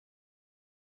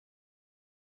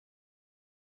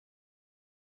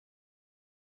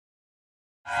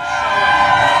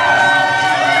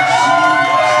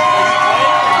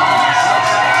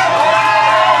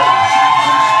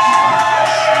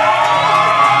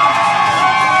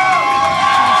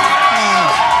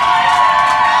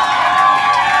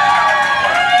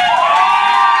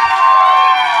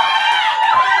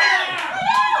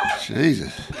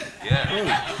Jesus.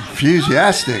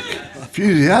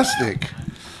 Enthusiastic.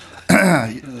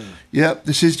 Yep,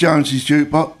 this is Jonesy's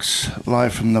Jukebox,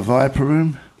 live from the Viper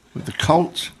Room with the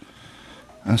Cult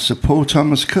and Sir Paul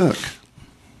Thomas Kirk.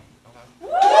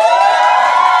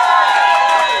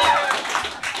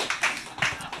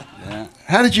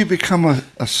 How did you become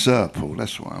a Sir Paul?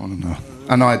 That's what I want to know.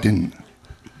 And I didn't.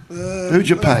 Who'd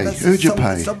you pay?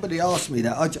 Somebody asked me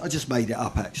that. I just made it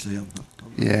up, actually.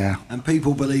 Yeah. And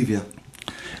people believe you.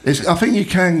 I think you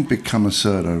can become a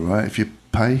Sir, though, right? If you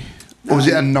pay. Or is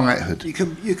it a knighthood? You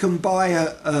can buy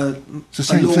a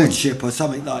lordship or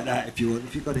something like that if you want,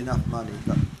 if you've got enough money.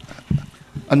 But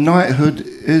a knighthood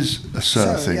is a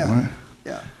Sir thing, yeah. right?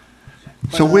 Yeah.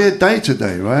 It's a weird day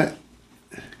today, right,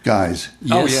 guys?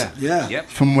 Yes. Oh yeah. Yep.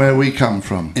 From where we come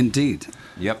from. Indeed.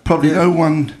 Yep. Probably no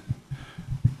one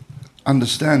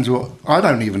understands what... I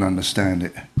don't even understand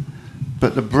it.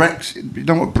 But the Brexit... You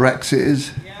know what Brexit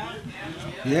is?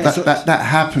 Yeah. That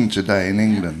happened today in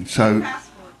England. So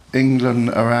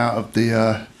England are out of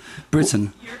the...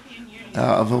 Britain.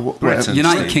 Out of a... Britain.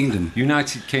 United Kingdom.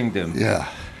 United Kingdom. Yeah.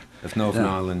 Of Northern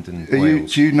Ireland and Do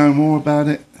Wales. you know more about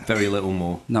it? Very little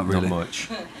more. Not really. Not much.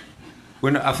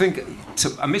 I think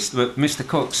Mr.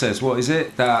 Cook says, what is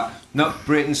it? That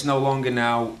Britain's no longer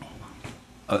now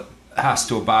has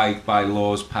to abide by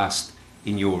laws passed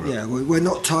in Europe. Yeah, we're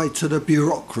not tied to the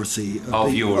bureaucracy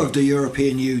of the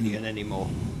European Union anymore.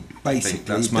 Basically,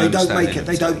 that's my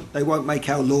understanding. They won't make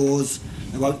our laws.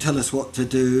 They won't tell us what to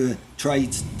do.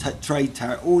 Trade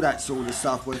tariff, all that sort of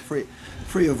stuff. We're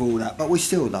free of all that, but we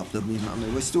still love them. You know what I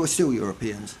mean? We're still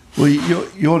Europeans. Well,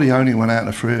 you're the only one out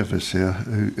of the three of us here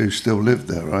who still live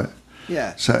there, right?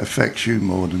 Yeah. So it affects you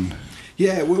more than...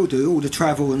 Yeah, it will do. All the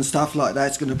travel and stuff like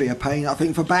that's going to be a pain. I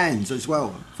think for bands as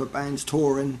well. For bands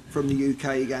touring from the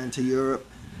UK going to Europe,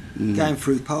 going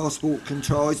through passport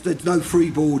controls. There's no free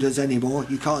borders anymore.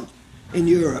 You can't... In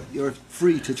Europe, you're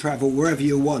free to travel wherever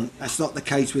you want. That's not the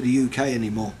case with the UK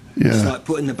anymore. Yeah. It's like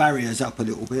putting the barriers up a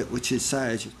little bit, which is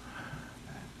sad.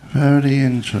 Very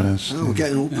interesting. Oh, we're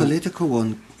getting all political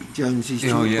on Jonesy's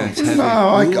Oh, yeah, it's heavy.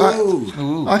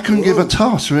 No, I couldn't give a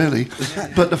toss, really.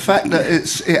 But the fact that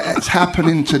it's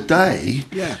happening today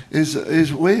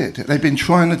is weird. They've been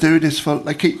trying to do this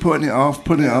they keep putting it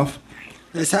off.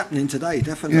 It's happening today,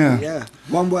 definitely, yeah.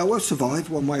 One way, we'll survive,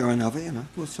 one way or another, you know,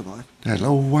 we'll survive. There'll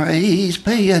always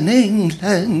be an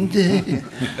England.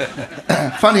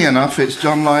 Funny enough, it's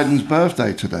John Lydon's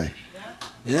birthday today.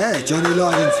 Yeah, Johnny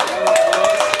Lydon's.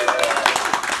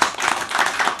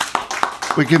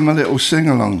 We give him a little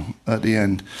sing-along at the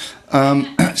end.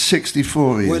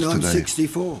 64 he is When I'm today.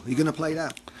 64, are you going to play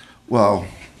that? Well,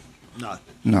 no.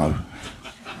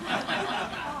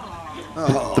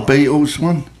 The Beatles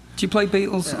one? Do you play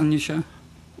Beatles on your show?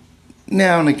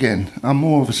 Now and again. I'm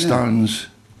more of a Stones,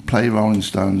 play Rolling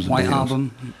Stones. White Beatles.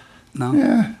 Album? No?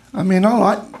 Yeah, I mean,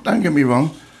 don't get me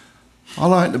wrong, I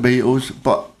like the Beatles,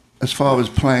 but as far as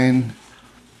playing,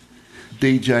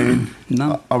 DJing,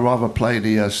 no. I rather play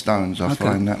the Stones. I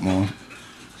find that more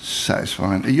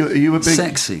satisfying. Are you a big...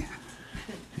 Sexy.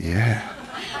 Yeah.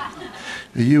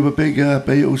 Are you a big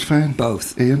Beatles fan?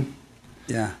 Both. Ian?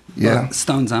 Yeah. Yeah. Well,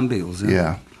 Stones and Beatles,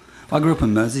 Yeah. I grew up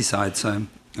in Merseyside, so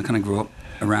I kind of grew up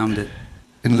around it.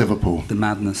 In Liverpool? The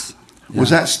madness. Yeah.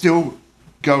 Was that still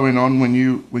going on when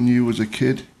you was a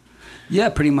kid? Yeah,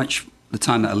 pretty much the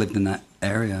time that I lived in that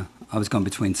area. I was going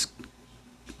between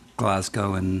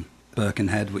Glasgow and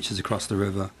Birkenhead, which is across the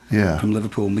river from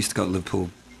Liverpool. And we used to go to Liverpool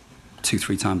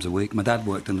 2-3 times a week. My dad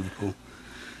worked in Liverpool.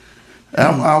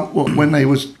 When they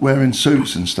was wearing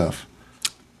suits and stuff?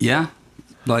 Yeah.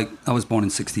 Like, I was born in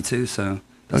 62, so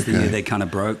that's the year they kind of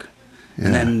broke. Yeah.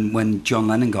 And then when John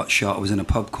Lennon got shot, I was in a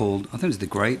pub called, I think it was The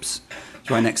Grapes. It's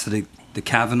right next to the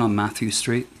Cavern on Matthew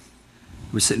Street.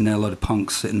 We were sitting there, a lot of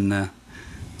punks sitting there.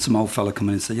 Some old fella come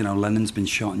in and said, you know, Lennon's been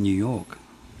shot in New York.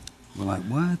 We're like,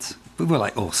 what? We were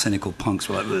like, cynical punks.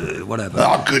 We're like, whatever.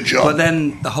 Oh, good job. But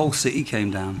then the whole city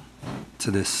came down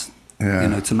to this,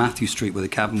 to Matthew Street where the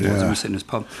Cavern was, and we were sitting in this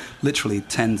pub. Literally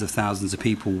tens of thousands of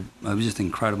people. It was just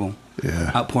incredible.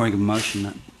 Yeah. Outpouring of emotion.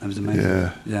 That was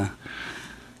amazing. Yeah.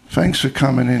 Thanks for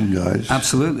coming in, guys.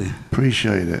 Absolutely.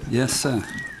 Appreciate it. Yes, sir.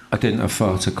 I didn't have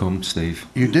far to come, Steve.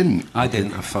 You didn't? I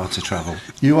didn't have far to travel.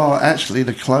 You are actually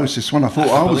the closest one. I thought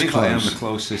I was close. I am the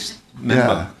closest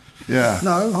member. Yeah.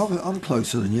 No, I'm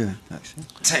closer than you, actually.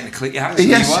 Technically, actually,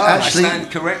 Yes, you are. actually, I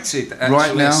stand corrected. Actually,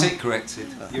 right now. I sit corrected.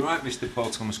 You're right, Mr. Paul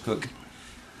Thomas Cook.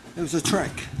 It was a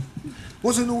trek.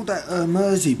 Wasn't all that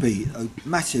Mersey beat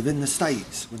massive in the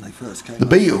States when they first came? The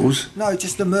Beatles? No,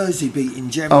 just the Mersey beat in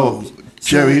general. Oh,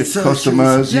 Jerry Costa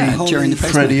Mersey, Yeah, Jerry and the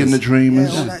Freddie and the Pacemakers.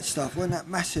 Dreamers. Yeah, all that stuff. Wasn't that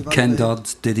massive? Ken over there?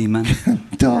 Dodd's Diddy Man.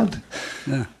 Dodd.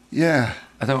 Yeah. Yeah.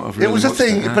 I don't have really It was a much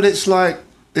thing, to add. but it's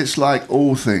like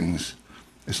all things.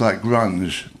 It's like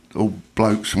grunge, all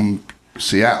blokes from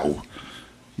Seattle.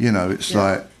 You know, it's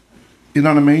like, you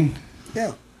know what I mean?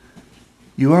 Yeah,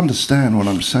 You understand what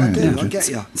I'm saying, I do. don't I you? get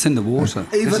you. It's in the water.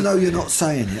 Even though you're not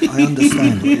saying it, I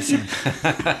understand what you're saying.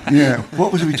 Yeah.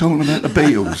 What was we talking about? The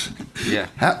Beatles. Yeah.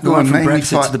 Go Going on, from name me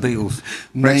Brexit five, to the Beatles.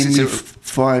 name Brexit me to-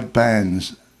 5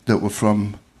 bands that were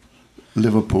from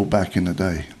Liverpool back in the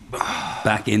day.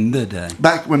 Back in the day.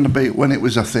 Back when when it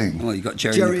was a thing. Well, you got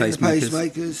Jerry, Jerry and the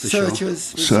Pacemakers. for sure.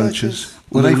 Searchers.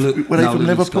 Were they Lulu- were they no, from Lulu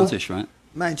Liverpool? Scottish, right?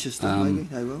 Manchester, maybe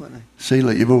they were, weren't they? See,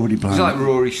 look, you've already Was it like blown.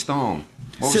 Rory Storm?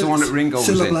 What was the one that Ringo was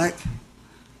Cilla in? Black.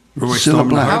 Rory Cilla Storm,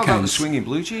 Black. How about the Hurricanes. Swinging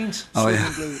Blue Jeans? Oh,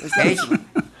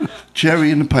 yeah.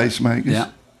 Jerry and the Pacemakers. Yeah.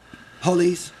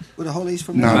 Hollies. Were the Hollies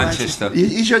from No. Manchester.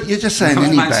 You're just saying That was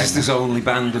any Manchester's band. only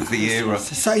band of the era. It's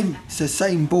the same. It's the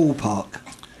same ballpark.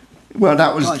 Well,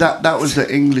 that was Right. that was the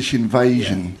English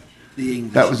invasion. The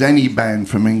English. That was any band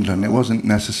from England. It wasn't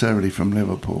necessarily from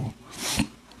Liverpool.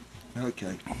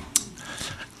 Okay.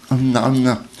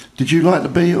 Did you like the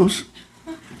Beatles?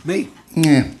 Me?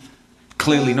 Yeah.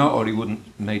 Clearly not, or he wouldn't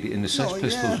have made it in the Sex Oh,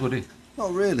 Pistols, yeah. would he?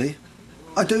 Not really.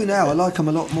 I do now. I like them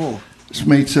a lot more. It's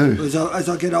me too. As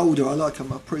I get older, I like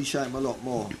them. I appreciate them a lot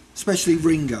more. Especially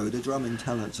Ringo, the drumming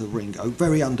talents of Ringo.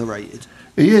 Very underrated.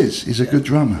 He is. He's a good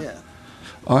drummer. Yeah.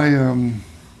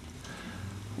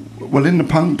 Well, in the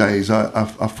punk days, I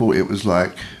thought it was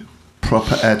like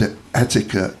proper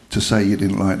etiquette to say you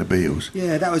didn't like the Beatles.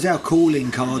 Yeah, that was our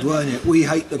calling card, weren't it? We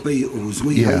hate the Beatles.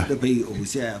 We Yeah. hate the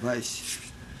Beatles. Yeah, but it's,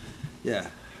 yeah.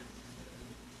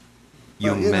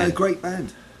 Young But, you know, men. great band.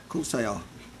 Of course they are.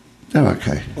 They're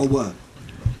okay. Or were.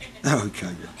 They're okay.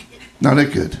 No, they're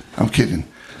good. I'm kidding.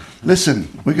 Listen,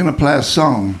 we're going to play a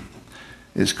song.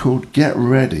 It's called Get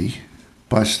Ready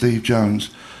by Steve Jones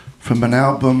from an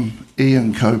album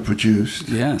Ian co-produced.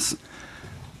 Yes.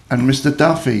 And Mr.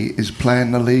 Duffy is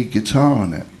playing the lead guitar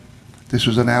on it. This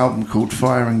was an album called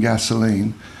Fire and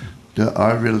Gasoline that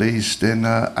I released in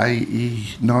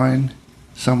 89,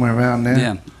 somewhere around there.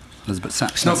 Yeah. But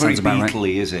It's not very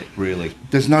Beatley, is it, really?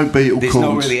 There's no Beatle There's chords.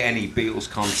 not really any Beatles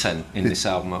content in this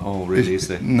album at all, really, is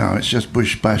there? No, it's just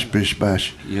bish bash, bish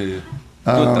bash. Yeah. Good,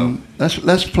 though.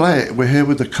 Let's play it. We're here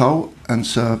with the Cult and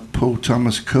Sir Paul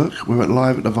Thomas Cook. We're at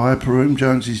live at the Viper Room,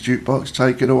 Jonesy's Jukebox.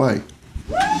 Take it away.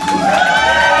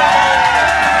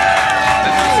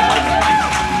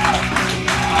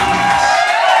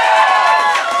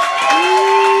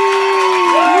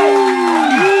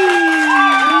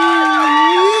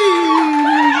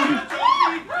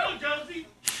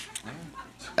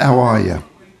 How are you?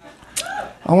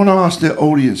 I want to ask the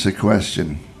audience a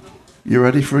question. You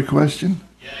ready for a question?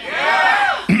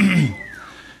 Yeah!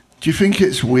 Do you think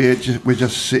it's weird we're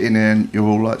just sitting here and you're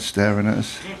all like staring at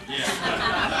us?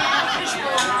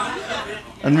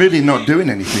 And really not doing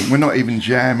anything. We're not even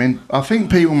jamming. I think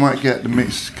people might get the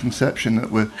misconception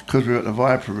that because we're at the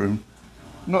Viper Room.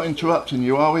 Not interrupting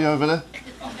you, are we over there?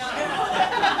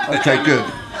 Okay,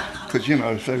 good. Because, you know,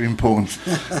 it's very important.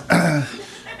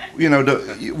 You know,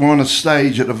 we're on a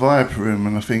stage at the Viper Room,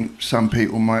 and I think some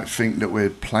people might think that we're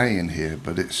playing here,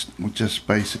 but we're just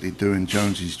basically doing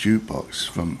Jonesy's Jukebox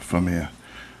from here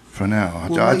for now.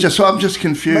 Well, I'm just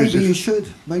confused. Maybe you should.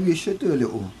 Maybe you should do a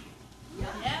little.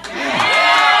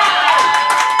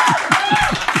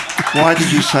 Why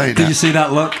did you say that? Did you see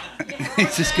that look?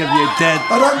 He's just giving you a dead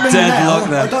look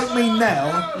there. I don't mean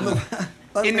now.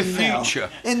 Don't In the mean now. future.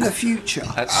 In the future.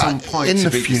 At some point in to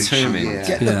the be future, determined. yeah.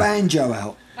 Get the banjo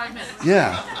out.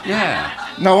 Yeah. Yeah.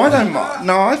 No, I don't.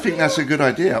 No, I think that's a good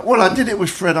idea. Well, I did it with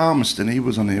Fred Armiston. He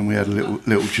was on here, and we had a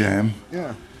little jam.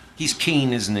 Yeah. He's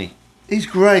keen, isn't he? He's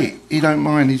great. He don't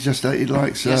mind. He's just he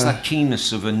likes. He has that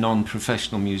keenness of a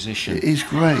non-professional musician. He's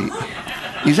great.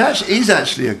 He's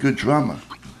actually a good drummer.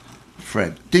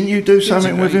 Fred, didn't you do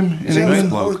something with him in a great England?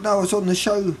 bloke. I was on the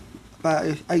show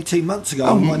about 18 months ago.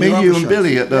 Oh, on one me, of your you, other and shows.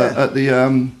 Billy at the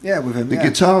Yeah, with him. the yeah.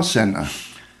 Guitar Centre.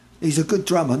 He's a good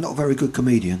drummer, not a very good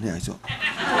comedian. Yeah, he's not.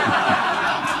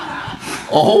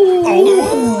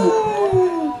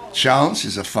 Oh. Chance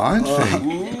is a fine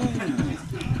thing.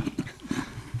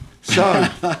 So,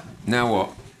 Now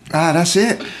what? that's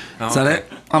it. Is that it?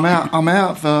 I'm out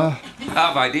of Out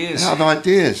of ideas.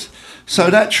 ideas. So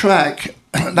that track,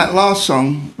 that last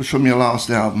song was from your last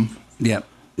album, Yeah.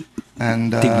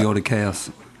 and Deeply Ordered Chaos.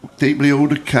 Deeply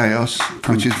Ordered Chaos,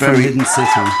 which is From very Hidden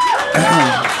City.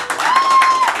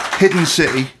 Hidden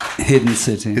City Hidden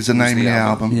City. is the name of the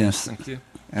album, Yes. Thank you.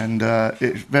 and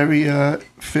it very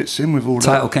fits in with all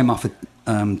Title that. came off a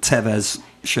Tevez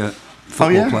shirt.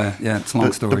 Football yeah? player. Yeah, it's a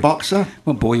long story. The boxer,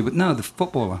 What boy? But no, the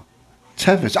footballer.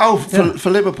 Tevez. For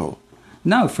Liverpool.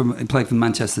 No, he played for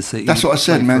Manchester City. That's what I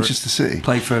said, Played for- Manchester City.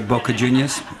 Played for Boca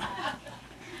Juniors.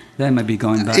 They may be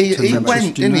going back He to Manchester went,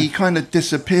 and he United. kind of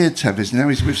disappeared, Tevez. Now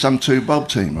he's with some two-bob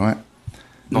team, right?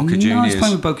 Boca No, he's Juniors.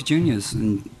 playing with Boca Juniors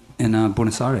in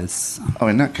Buenos Aires. Oh,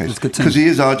 in that case. It's a good team. Because he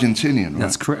is Argentinian, right?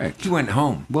 That's correct. He went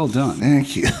home. Well done.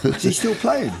 Thank you. Is he still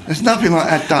playing? There's nothing like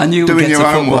that I done, knew we'd doing get your to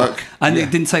own football. work. And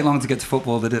it didn't take long to get to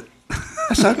football, did it?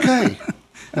 That's okay.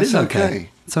 It is okay.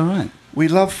 It's all right. We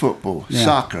love football, Yeah.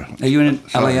 soccer. Are you an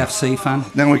Sorry. LAFC fan?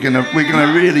 Then we're gonna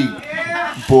really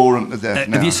bore them to death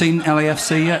now. Have you seen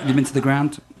LAFC yet? Have you been to the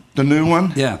ground? the new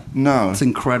one? Yeah. No. It's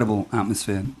incredible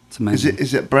atmosphere. It's Is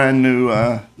amazing. it brand new?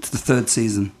 It's the third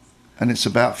season. And it's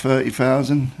about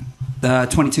 30,000.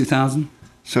 22,000.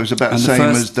 So it's about the And the same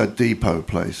first- as the Depot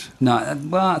place. No,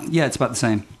 well, yeah, it's about the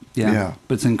same. Yeah. Yeah.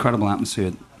 But it's an incredible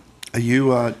atmosphere. Are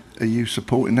you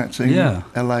supporting that team? Yeah.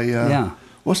 LA. Yeah.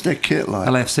 What's their kit like?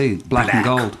 LAFC, black and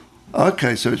gold.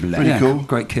 Okay, so it's pretty Yeah, cool.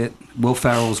 great kit. Will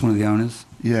Ferrell's one of the owners.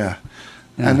 Yeah.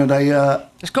 Yeah. And are they?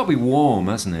 It's got to be warm,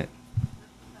 hasn't it?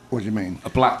 What do you mean? A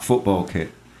black football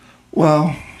kit.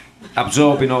 Well,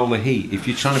 Absorbing all the heat. If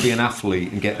you're trying to be an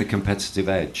athlete and get the competitive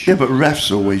edge. yeah, but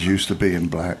refs always used to be in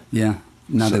black. Yeah.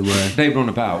 No, they were. They run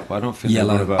about, but I don't think Yellow.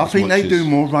 they run about I as think much they do as-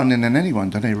 more running than anyone,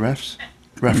 don't they, referees?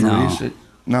 No.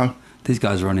 No? These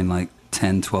guys are running like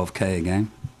 10, 12K a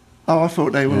game. Oh, I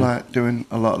thought they were Yeah. like doing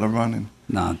a lot of the running.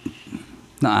 No,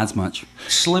 not as much.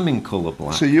 Slimming colour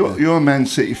black. So you're a Man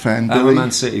City fan, I'm a Billy,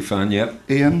 Man City fan, yep.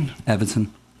 Ian,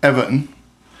 Everton. Everton,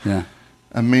 Yeah.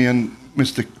 and me and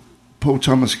Mr. Paul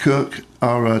Thomas Cook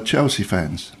are Chelsea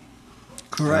fans.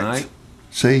 Correct. Right.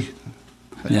 See?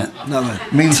 Yeah. No,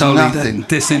 Means Totally nothing.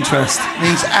 disinterest.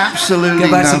 Means absolutely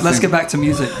nothing. Let's get back to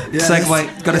music. Yeah,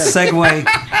 Segue. Got to segue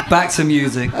back to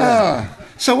music.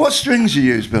 So what strings you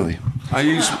use, Billy? I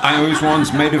use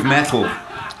ones made of metal.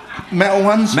 Metal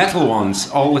ones? Metal ones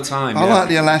all the time. I yeah. like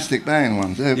the elastic band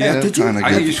ones. They're did you? kind of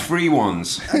I good. use free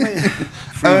ones.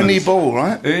 Ernie Ball,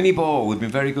 right? Ernie Ball would be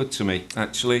very good to me,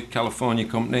 actually. California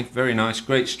company, very nice,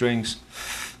 great strings.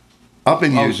 I've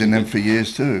been Oh, using them for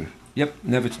years too. Yep,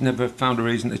 never found a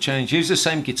reason to change. Use the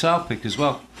same guitar pick as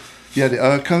well. Yeah, the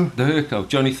Urco. The Herco.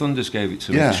 Johnny Thunders gave it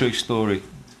to me. Yeah. True story.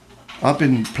 I've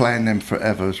been playing them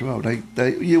forever as well.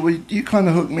 You kind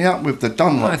of hooked me up with the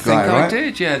Dunlop I think guy, I right?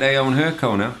 did. Yeah, they own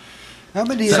Herco now. How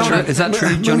many Is that true? Is that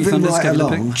true? Johnny Moving Thunders gave you the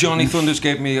pick? Johnny Thunders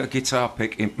gave me a guitar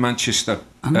pick in Manchester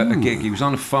at a gig. He was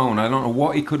on a phone. I don't know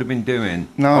what he could have been doing.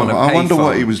 No, on a I wonder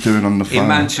what payphone he was doing on the phone. in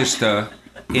Manchester,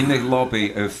 in the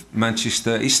lobby of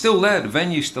Manchester. He's still there. The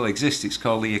venue still exists. It's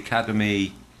called the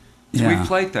Academy. So Yeah. we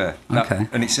played there. Okay.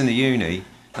 And it's in the uni.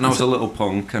 And I was a little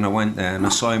punk, and I went there and I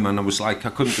saw him, and I was like, I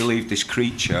couldn't believe this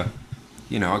creature.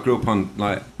 You know, I grew up on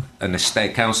like an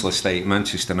estate, council estate in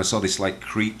Manchester, and I saw this like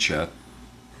creature,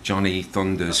 Johnny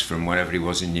Thunders from wherever he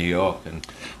was in New York, and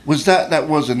Was that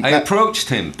wasn't I that, approached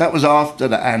him. that was after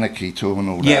the Anarchy tour and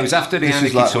all that? Yeah, it was after the This is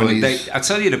Anarchy like tour. when he's- I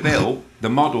tell you the bill. The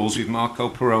Models with Marco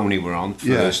Peroni were on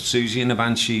Yeah. first, Susie and the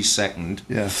Banshees second,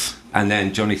 Yeah. and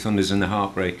then Johnny Thunders and the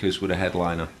Heartbreakers were the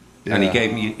headliner. And he Yeah.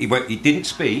 gave me. He didn't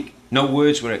speak. No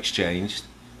words were exchanged.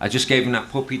 I just gave him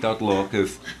that puppy dog look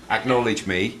of acknowledge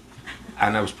me,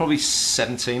 and I was probably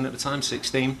 17 at the time,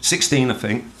 16 I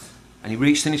think. And he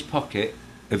reached in his pocket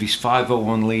of his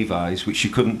 501 Levi's, which you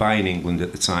couldn't buy in England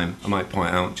at the time. I might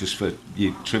point out just for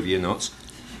you trivia nuts.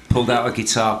 Pulled out a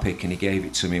guitar pick and he gave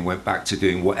it to me and went back to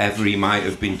doing whatever he might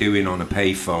have been doing on a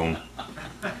payphone,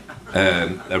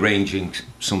 arranging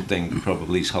something,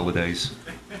 probably his holidays.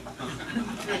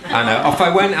 And off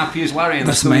I went, happy as Larry, and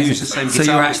That's I still amazing. use the same So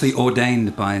guitar. you're actually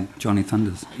ordained by Johnny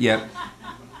Thunders. Yeah.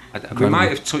 We might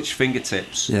have touched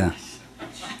fingertips, Yeah.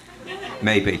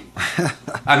 maybe.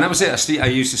 And that was it. I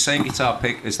used the same guitar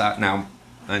pick as that now.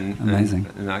 And Amazing.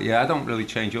 Yeah, I don't really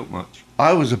change up much.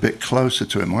 I was a bit closer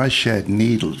to him. I shared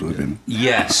needles with him.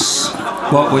 Yes.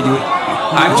 What were you?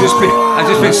 I've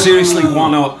just been seriously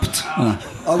one-upped.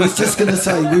 I was just going to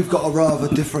say we've got a rather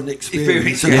different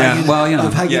experience of Yeah, hanging, well, you know.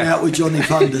 of hanging Yeah. out with Johnny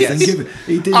Thunders Yes. and giving.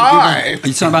 He didn't Aye. give Are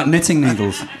you talking about knitting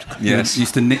needles? Yes. You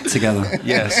used to knit together.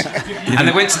 Yes. And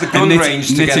they went to the gun knit-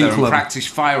 range knitting together and club. practiced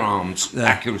firearms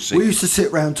accuracy. We used to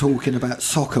sit round talking about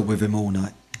soccer with him all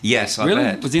night. Yes, I Really?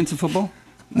 bet. Was he into football?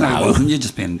 No, he wasn't. You're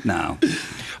just being no.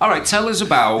 All right, tell us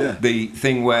about Yeah. the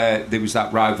thing where there was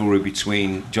that rivalry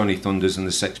between Johnny Thunders and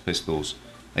the Sex Pistols.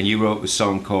 And you wrote a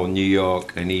song called New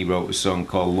York, and he wrote a song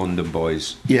called London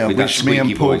Boys. Yeah, with that which me and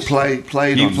squeaky Paul voice.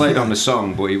 played You on. played on the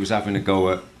song, but he was having a go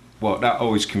at what? That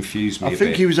always confused me I a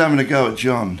think bit. he was having a go at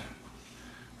John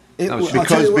That was I'll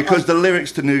tell you what, because the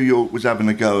lyrics to New York was having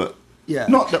a go at. Yeah.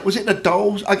 Not that was it the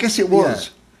Dolls? I guess it was.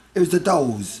 Yeah. It was the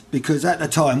Dolls, because at the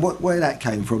time, where that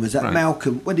came from is that Right.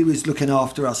 Malcolm, when he was looking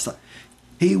after us,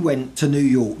 he went to New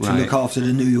York to Right. look after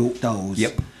the New York Dolls.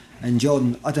 Yep. And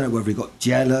John, I don't know whether he got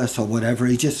jealous or whatever,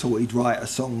 he just thought he'd write a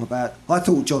song about. I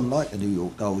thought John liked the New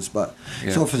York Dolls, but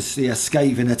it's Yeah. obviously a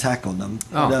scathing attack on them.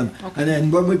 Oh, and, okay. and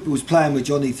then when we was playing with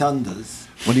Johnny Thunders,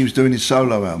 When he was doing his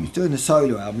solo album. doing a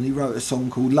solo album, he wrote a song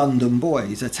called London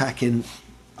Boys, attacking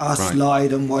us, Right.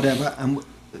 Lyde and whatever. And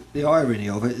the irony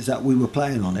of it is that we were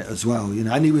playing on it as well, you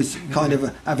know. And he was kind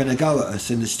of having a go at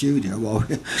us in the studio while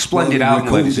Splendid while we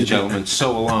album, ladies and recorded it. gentlemen.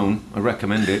 So Alone. I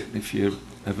recommend it if you're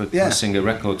ever Yeah. passing a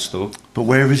record store. But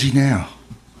where is he now?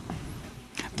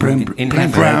 In Brown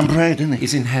heaven. bread, isn't he?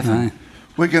 He's in heaven. Aye.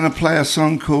 We're going to play a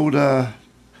song called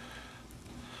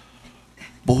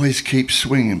Boys Keep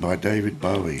Swinging by David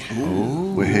Bowie.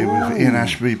 We're here with Ian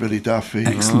Ashby, Billy Duffy,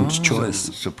 Excellent choice.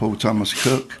 Sir Paul Thomas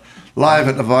Cook, live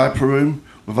at the Viper Room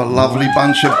with a lovely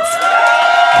bunch of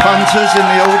punters in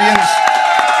the audience.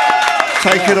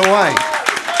 Take it away.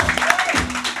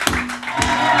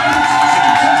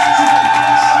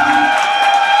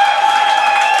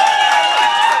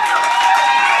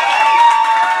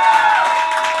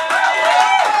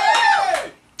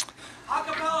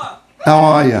 How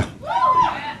are you?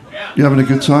 You having a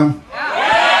good time?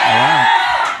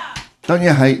 Don't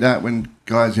you hate that when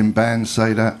guys in bands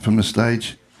say that from the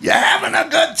stage? You're having a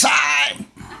good time.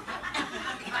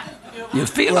 You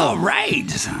feel all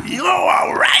right. You're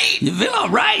all right. You feel all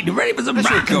right. You're ready for some your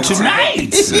rocking go-to. tonight.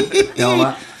 You know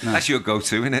that? No. That's your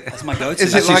go-to, isn't it? That's my go-to.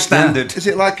 Is That's it your like standard. Is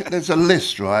it like there's a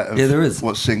list, right? Of Yeah, there is.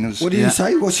 What singers? What do you Yeah.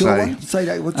 say? What's your Say. one? Say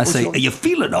that. I What's say, your are you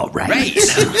feeling all right?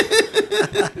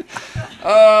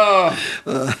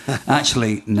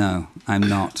 Actually, no, I'm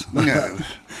not. No.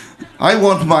 I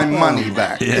want my money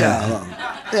back. Yeah,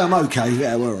 I'm okay.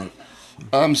 Yeah, we're all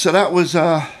right. So that was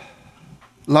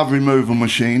Love Removal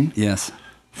Machine Yes.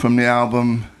 from the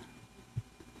album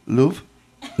Love.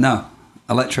 No.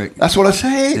 Electric. That's what I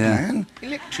said, Yeah. man.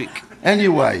 Electric.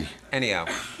 Anyway. Anyhow.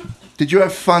 Did you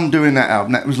have fun doing that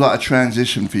album? That was like a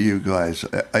transition for you guys.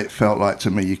 It felt like to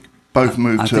me. You both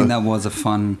moved I to think that was a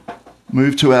fun.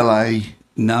 moved to LA.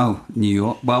 No, New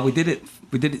York. Well, we did it.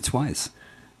 We did it twice.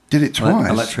 Did it twice.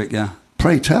 Electric. Yeah.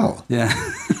 Pray tell. Yeah.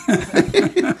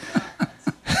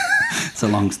 It's a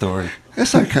long story.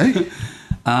 That's okay.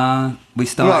 We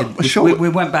started. Right, sure. We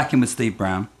went back in with Steve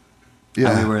Brown.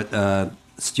 Yeah. And we were at a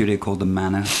studio called The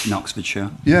Manor in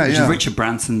Oxfordshire. Yeah, which yeah. is Richard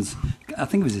Branson's. I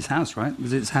think it was his house, right?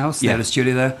 Was it his house? Yeah. They had a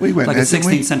studio there. We went like there, a didn't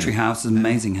 16th we? century house, an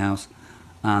amazing house,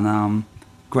 and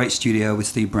great studio with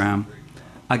Steve Brown.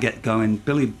 I get going.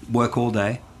 Billy work all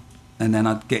day, and then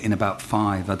I'd get in about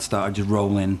 5. I'd just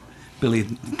roll in. Billy,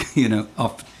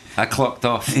 off. I clocked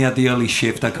off. He had the early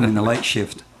shift. I come in the late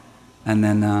shift, and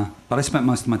then. But I spent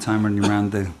most of my time running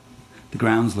around the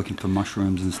grounds looking for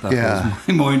mushrooms and stuff. Yeah. I was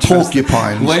way more interested.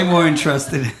 Porcupines. Way more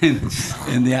interested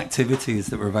in the activities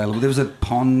that were available. There was a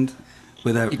pond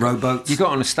with rowboats. You got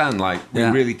to understand, like, we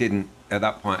Yeah. really didn't, at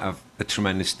that point, have a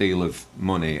tremendous deal of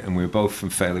money, and we were both from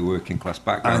fairly working class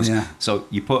backgrounds. Oh, yeah. So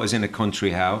you put us in a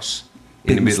country house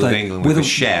in the Big middle of mistake. England with a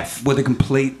chef, with a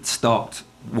complete stocked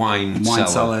wine wine cellar.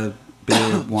 cellar,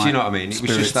 beer, wine. Do you know what I mean? It was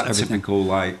spirits, just that everything. typical,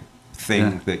 like, thing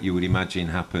Yeah. that you would imagine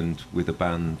happened with a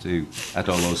band who had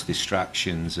all those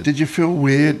distractions. And Did you feel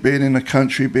weird being in the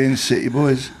country, being city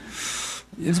boys?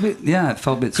 It was a bit, yeah, it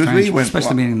felt a bit 'Cause strange, we went-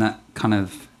 especially being in that kind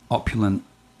of opulent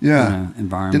Yeah.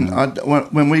 environment.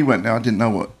 When we went there, I didn't know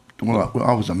what. Well,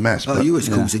 I was a mess. Oh, But you was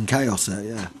Yeah. causing chaos there,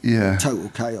 yeah. Yeah. Total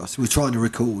chaos. We were trying to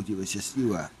record. You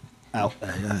were out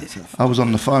there, yeah. So, I was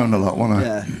on the phone a lot, wasn't I?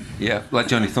 yeah. yeah, like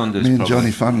Johnny Thunders, Me and probably,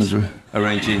 Johnny Thunders were.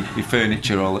 arranging your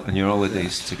furniture and your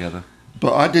holidays together.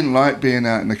 But I didn't like being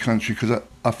out in the country because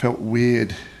I felt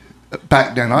weird.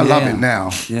 Back then, I love Yeah. it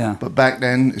now. Yeah. But back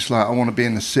then, it's like I want to be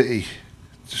in the city,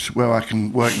 just where I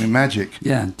can work my magic.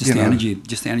 Yeah, just You the know. energy,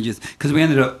 because we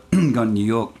ended up going to New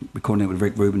York, recording it with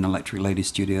Rick Rubin, Electric Lady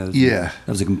Studios. Yeah.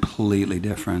 That was a completely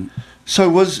different. So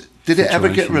did it ever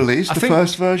get Situation. released? I The think-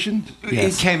 first version?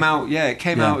 Yes. It came out, yeah, it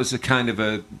came Yeah. out as a kind of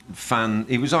a fan.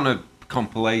 It was on a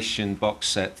compilation box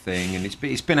set thing, and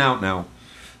it's been out now.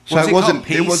 So Was it called wasn't- it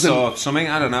Peace wasn't- or something.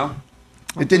 I don't know.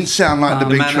 It didn't sound like the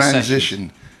The big Manor Sessions.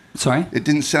 transition. Sorry. It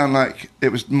didn't sound like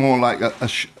it was more like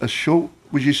a short.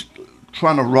 Would you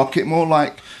trying to rock it more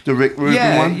like the Rick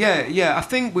Rubin one? Yeah. I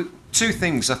think two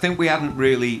things. I think we hadn't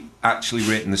really actually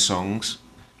written the songs,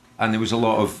 and there was a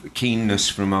lot of keenness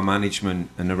from our management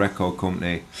and the record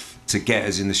company to get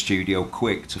us in the studio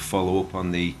quick to follow up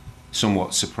on the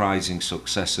somewhat surprising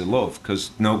success of Love,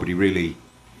 because nobody really,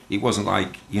 it wasn't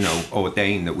like,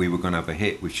 ordained that we were going to have a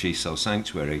hit with She Sells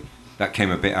Sanctuary. That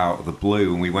came a bit out of the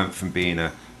blue, and we went from being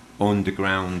a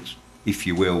underground, if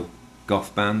you will,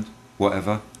 goth band,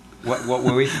 whatever. What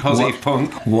were we? Positive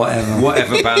punk?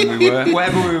 Whatever band we were.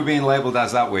 Whatever we were being labelled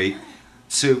as that week.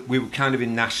 So we were kind of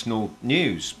in national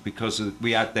news because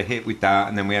we had the hit with that,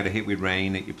 and then we had a hit with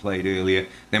Rain that you played earlier.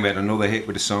 Then we had another hit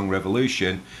with the song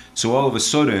Revolution. So all of a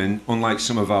sudden, unlike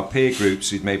some of our peer groups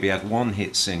who'd maybe had one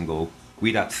hit single,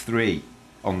 we'd had 3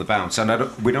 on the bounce. And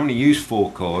we'd only used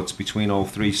 4 chords between all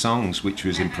 3 songs, which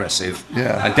was impressive.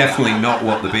 Yeah. And definitely not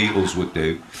what the Beatles would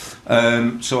do.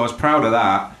 So I was proud of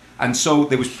that. And so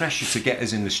there was pressure to get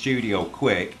us in the studio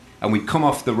quick, and we'd come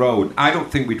off the road. I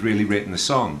don't think we'd really written the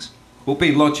songs. But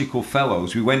being logical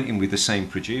fellows, we went in with the same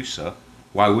producer.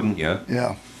 Why wouldn't you?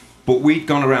 Yeah. But we'd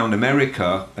gone around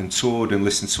America and toured and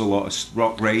listened to a lot of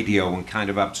rock radio and kind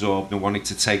of absorbed and wanted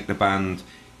to take the band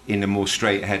in a more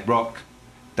straight-ahead rock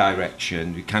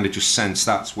direction. We kind of just sensed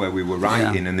that's where we were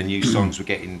writing, and the new songs were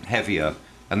getting heavier.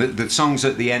 And the songs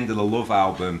at the end of the Love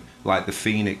album, like The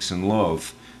Phoenix and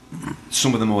Love,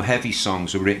 some of the more heavy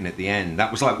songs were written at the end. That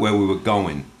was like where we were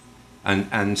going.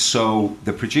 And so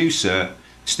the producer,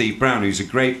 Steve Brown, who's a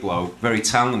great bloke, very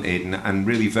talented and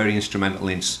really very instrumental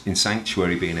in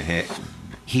Sanctuary being a hit,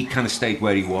 he kind of stayed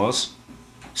where he was.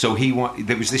 So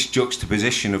there was this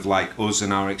juxtaposition of like us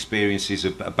and our experiences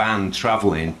of a band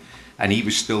travelling, and he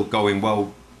was still going,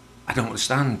 well, I don't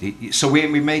understand. So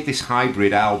we made this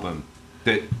hybrid album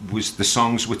that was, the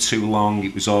songs were too long,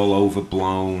 it was all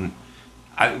overblown.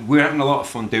 We were having a lot of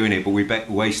fun doing it, but we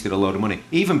wasted a load of money.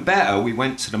 Even better, we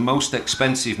went to the most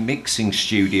expensive mixing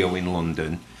studio in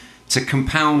London to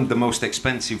compound the most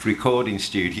expensive recording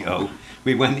studio.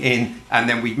 We went in and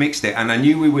then we mixed it, and I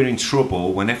knew we were in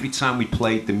trouble when every time we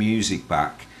played the music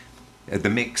back, the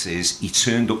mixes, he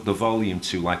turned up the volume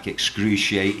to like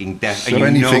excruciating death, so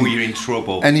and you know you're in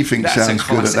trouble. Anything sounds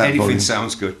good at that Anything volume.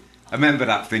 sounds good. I remember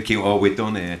that thinking, oh, we're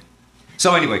done here.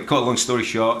 So anyway, cut a long story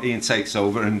short, Ian takes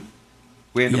over and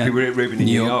we ended up with Rick Rubin in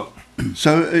New York.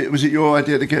 So was it your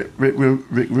idea to get Rick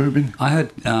Rubin? I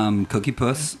heard Cookie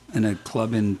Puss in a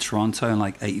club in Toronto in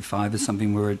like 85 or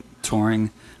something. We were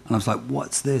touring, and I was like,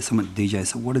 what's this? I went to DJ, I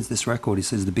said, what is this record? He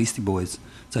says, the Beastie Boys.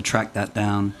 So I tracked that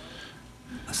down.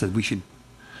 I said, we should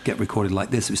get recorded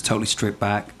like this. It was totally stripped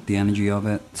back, the energy of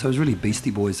it. So it was really Beastie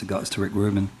Boys that got us to Rick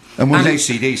Rubin. And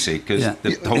AC/DC, because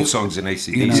the whole song's an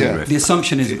AC/DC riff. The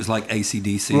assumption is it was like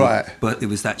AC/DC, right, but it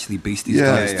was actually Beastie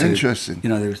Boys too. Interesting.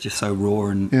 They were just so raw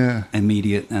and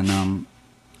immediate, and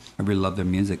I really loved their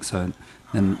music. So,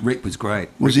 and Rick was great.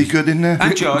 Was he good in there?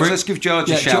 And George, let's give George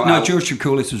a shout out. No, George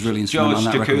Drakoulis was really instrumental on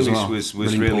that record as well. was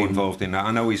really involved in that.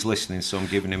 I know he's listening, so I'm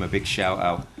giving him a big shout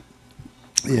out.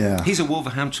 Yeah. He's a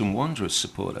Wolverhampton Wanderers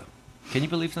supporter. Can you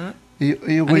believe that?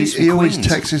 He always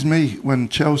texts me when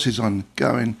Chelsea's on,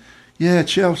 going, yeah,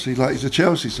 Chelsea, like he's a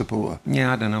Chelsea supporter.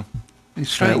 Yeah, I don't know.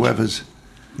 He's fair weathers.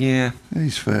 Yeah.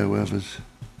 He's fair weathers.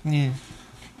 Yeah.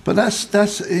 But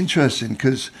that's interesting,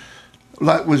 because,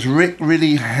 like, was Rick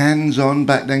really hands-on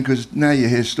back then? Because now you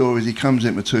hear stories, he comes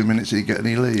in for 2 minutes and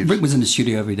he leaves. Rick was in the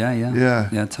studio every day,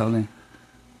 Yeah, totally.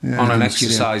 Yeah. On an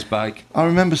exercise bike. I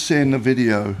remember seeing the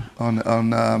video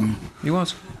on he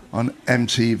was on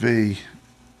MTV.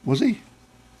 Was he?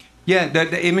 Yeah,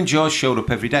 him and George showed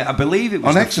up every day. I believe it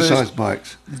was on exercise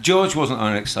bikes. George wasn't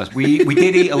on exercise. We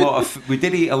did eat a lot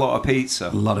of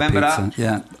pizza. Remember that?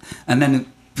 Yeah. And then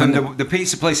from the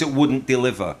pizza place that wouldn't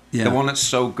deliver. Yeah. The one that's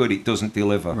so good it doesn't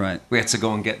deliver. Right. We had to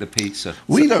go and get the pizza.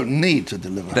 We don't need to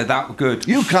deliver. They're that good.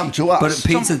 You come to us.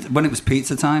 But when it was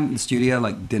pizza time in the studio,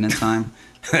 like dinner time,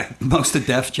 most of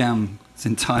Def Jam's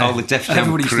entire the Def Jam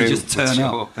everybody crew used to just turn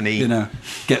up and eat.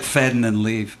 Get fed and then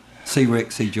leave. See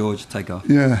Rick, see George, take off.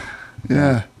 Yeah.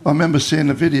 I remember seeing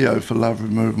the video for Love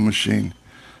Removal Machine,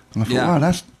 and I thought, wow,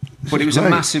 that's. But it was great. a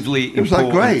massively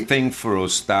important great thing for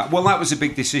us. That was a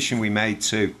big decision we made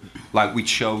too. Like, we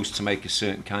chose to make a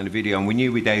certain kind of video, and we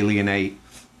knew we'd alienate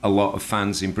a lot of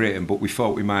fans in Britain, but we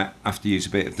thought we might have to use a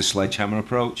bit of the sledgehammer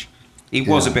approach. It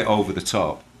was a bit over the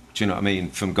top. Do you know what I mean?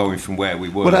 From going from where we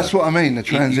were. Well, that's what I mean. The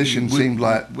transition seemed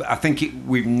like. I think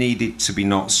we needed to be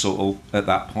not subtle at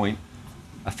that point.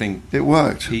 I think it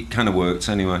worked. It kind of worked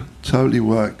anyway. Totally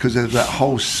worked, because there's that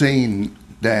whole scene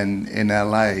then in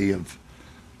LA of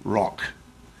rock.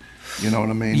 You know what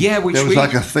I mean? Yeah, which there was we-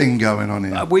 like a thing going on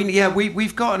here.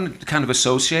 We've gotten kind of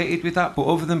associated with that, but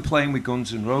other than playing with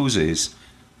Guns N' Roses,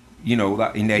 you know,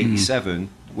 that in '87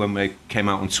 when they came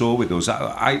out on tour with us,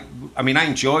 I mean, I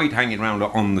enjoyed hanging around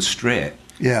on the strip,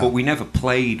 but we never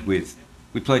played with.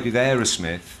 We played with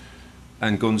Aerosmith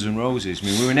and Guns N' Roses. I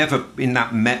mean, we were never in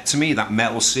that that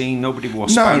metal scene. Nobody wore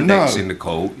spandex in the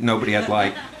cold. Nobody had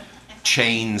like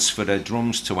chains for their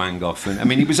drums to hang off. And I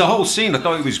mean, it was a whole scene. I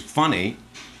thought it was funny,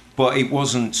 but it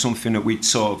wasn't something that we'd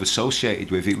sort of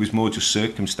associated with. It was more just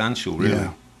circumstantial, really.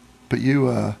 Yeah. But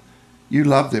you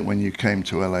loved it when you came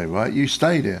to LA, right? You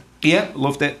stayed here. Yeah,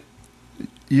 loved it.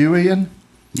 You, Ian?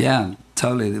 Yeah,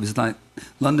 totally. It was like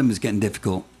London was getting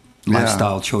difficult.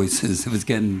 Lifestyle choices. It was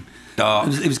getting Dark.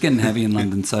 It was getting heavy in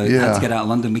London, so I had to get out of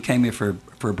London. We came here for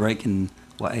a break in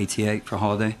 '88 for a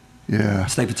holiday. Yeah.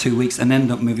 Stayed for 2 weeks and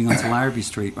ended up moving on to Larrabee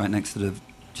Street, right next to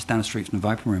just down the street from the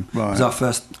Viper Room. Right. It was our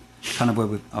first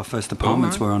our first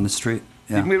apartments were on the street.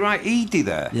 Yeah. Didn't we write Edie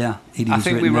there? Yeah, Edie I was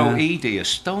think we written wrote there. Edie a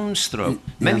stone's throw. Yeah,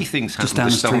 Many things just happened down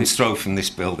a the stone's street. throw from this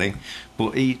building,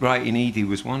 but writing Edie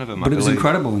was one of them. But I it was believe.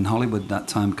 incredible in Hollywood that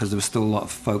time because there was still a lot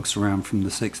of folks around from the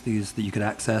 '60s that you could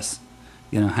access,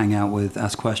 you know, hang out with,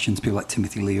 ask questions. People like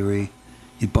Timothy Leary,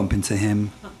 you'd bump into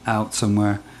him out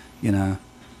somewhere, you know,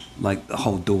 like the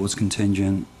whole Doors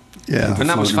contingent. Yeah. And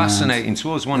that was floating around. fascinating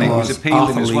to us, wasn't it? It It was was. appealing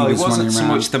Arthur as Lee well. It was wasn't running so around.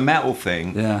 much the metal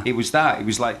thing. Yeah. It was that. It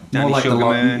was like Danny More like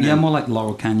Sugarman. more like the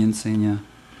Laurel Canyon scene, yeah.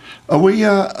 Are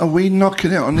we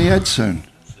knocking it on the head soon?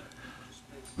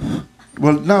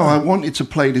 Well, no, I wanted to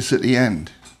play this at the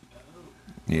end.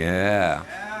 Yeah.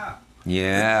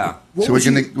 Yeah. What So was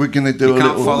we're gonna do You a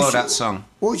can't little. follow that song.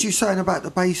 What was you saying about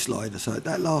the bass line or so?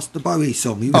 That the Bowie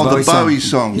song. You Oh, was the gonna- Bowie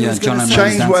song. You Yeah, was John gonna and say-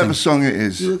 Change Dancing. whatever song it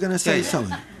is. You were going to say Yeah.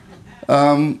 something.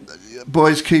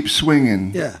 Boys Keep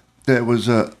Swinging. Yeah. There was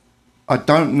I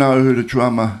don't know who the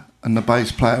drummer and the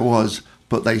bass player was,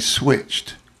 but they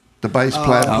switched. The bass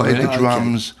player Oh, played really? the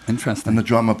drums, Interesting. and the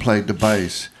drummer played the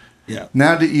bass. Yeah.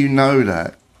 Now that you know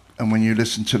that, and when you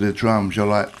listen to the drums, you're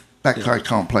like, that guy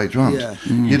can't play drums. Yeah.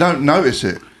 You don't notice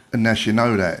it unless you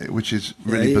know that, which is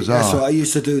really Yeah, bizarre. That's right. I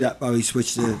used to do that. Bowie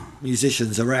switched the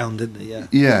musicians around, didn't he? Yeah.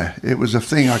 Yeah, it was a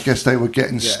thing. I guess they were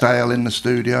getting stale in the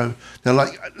studio. They're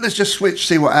like, let's just switch,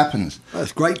 see what happens.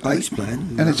 That's great bass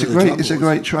playing. And it's a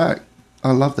great track.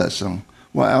 I love that song.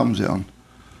 What album's it on?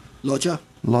 Lodger,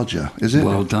 Lodger, is it?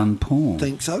 Well done, Paul.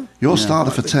 think so. You're starter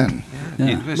for 10. Yeah.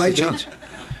 University Maybe. Church.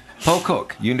 Paul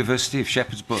Cook, University of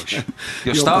Shepherd's Bush. You're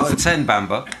You're starting for right. 10,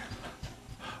 Bamba.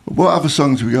 What other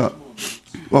songs we got?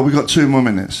 Well, we got 2 more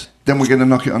minutes. Then we're going to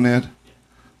knock it on the head.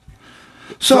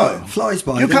 So, Flies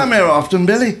by. you doesn't come it? here often,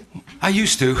 Billy? I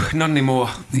used to, not anymore.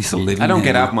 We used to live in I don't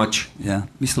here. get out much. Yeah,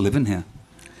 we used to live in here.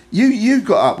 You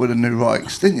got up with the New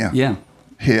Rikes, didn't you? Yeah,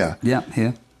 Here. yeah,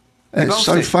 here. It's both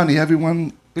so did. funny,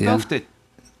 everyone. We Yeah. both did.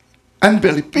 And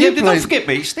Billy. Yeah, you don't played- forget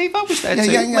me, Steve. I was there Yeah,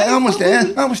 too. yeah, yeah, I was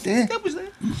there. I was there. I was there.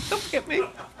 Don't forget me.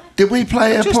 Did we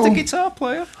play a Just a Paul guitar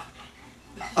player.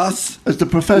 Us. as the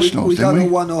professionals, We didn't done we? a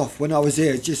one-off when I was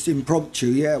here, just impromptu.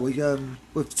 Yeah, we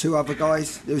with 2 other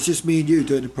guys. It was just me and you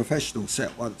doing a professional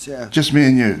set once. Yeah. Just me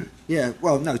and you. Yeah.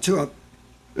 Well, no, 2 other.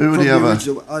 Who were from the other?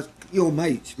 original, your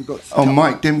mates. We got. a Oh, couple-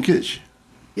 Mike Dimkich.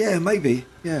 Yeah, maybe.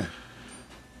 Yeah.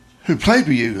 Who played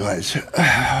with you guys? It's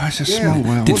a Yeah. small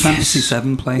world. Did Fantasy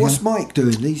 7 play What's here? Mike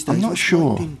doing these days? I'm not What's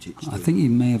sure. Mike Dimchich I doing? think he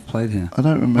may have played here. I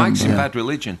don't remember. Mike's in Bad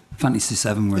Religion. Fantasy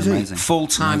 7 were Is he? amazing.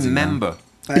 Full-time Amazing band. member.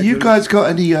 Have you guys got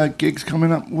any gigs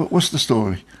coming up? What's the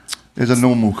story? There's a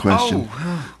normal question.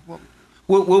 Oh,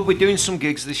 we'll be doing some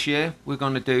gigs this year. We're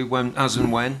going to do as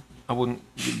and when. I wouldn't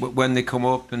when they come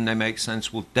up and they make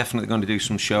sense. We're definitely going to do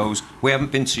some shows. We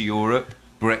haven't been to Europe,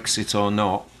 Brexit or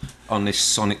not, on this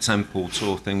Sonic Temple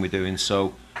tour thing we're doing.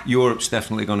 So Europe's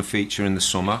definitely going to feature in the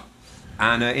summer.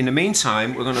 And in the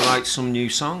meantime, we're going to write some new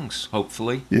songs,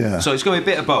 hopefully. Yeah. So it's going to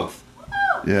be a bit of both.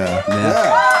 Yeah.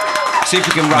 Yeah. See if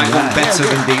we can write one better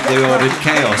than Deep the Ordered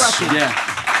Chaos. Yeah.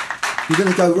 You're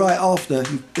going to go right after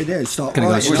you've been there and start Gonna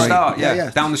go writing. We'll straight. start, yeah. Yeah.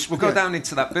 Down we'll go Yeah. down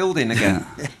into that building again.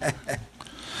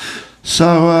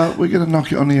 So we're going to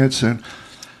knock it on the head soon.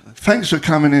 Thanks for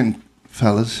coming in,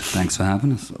 fellas. Thanks for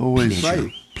having us. Always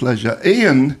Great. pleasure.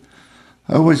 Ian,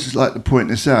 I always like to point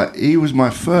this out. He was my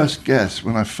first guest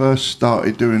when I first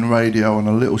started doing radio on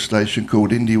a little station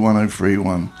called Indie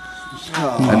 1031.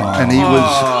 And he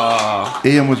was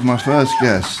Ian was my first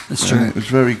guest. That's And true. it was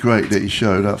very great that he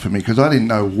showed up for me because I didn't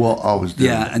know what I was doing.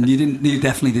 Yeah, and you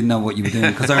definitely didn't know what you were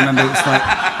doing because I remember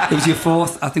it was your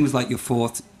fourth. I think it was like your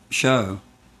 4th show,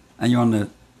 and you're on the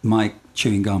mic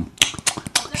chewing gum.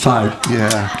 So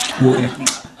Yeah.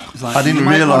 it's like, I didn't you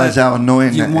might realise wanna- how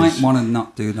annoying You that might is. want to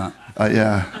not do that,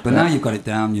 Yeah. but now you've got it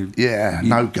down. Yeah,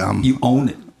 no gum. You own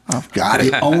it. I've got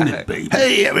it. Own it, baby.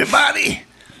 Hey, everybody.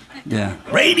 Yeah.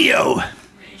 Radio.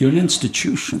 You're an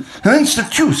institution. An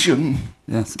institution.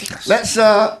 Yes.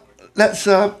 Let's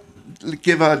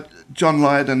give John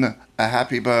Lydon a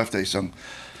happy birthday song.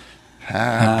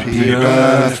 Happy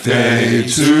birthday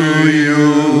to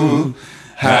you.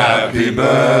 Happy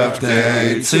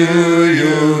birthday to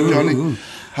you. Johnny.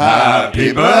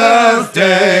 Happy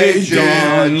birthday,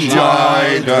 John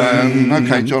Lydon.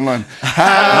 Okay, John Lydon.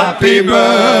 Happy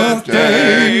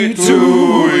birthday to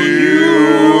you.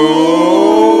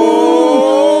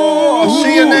 I'll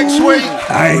see you next week.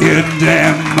 I hear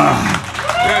them.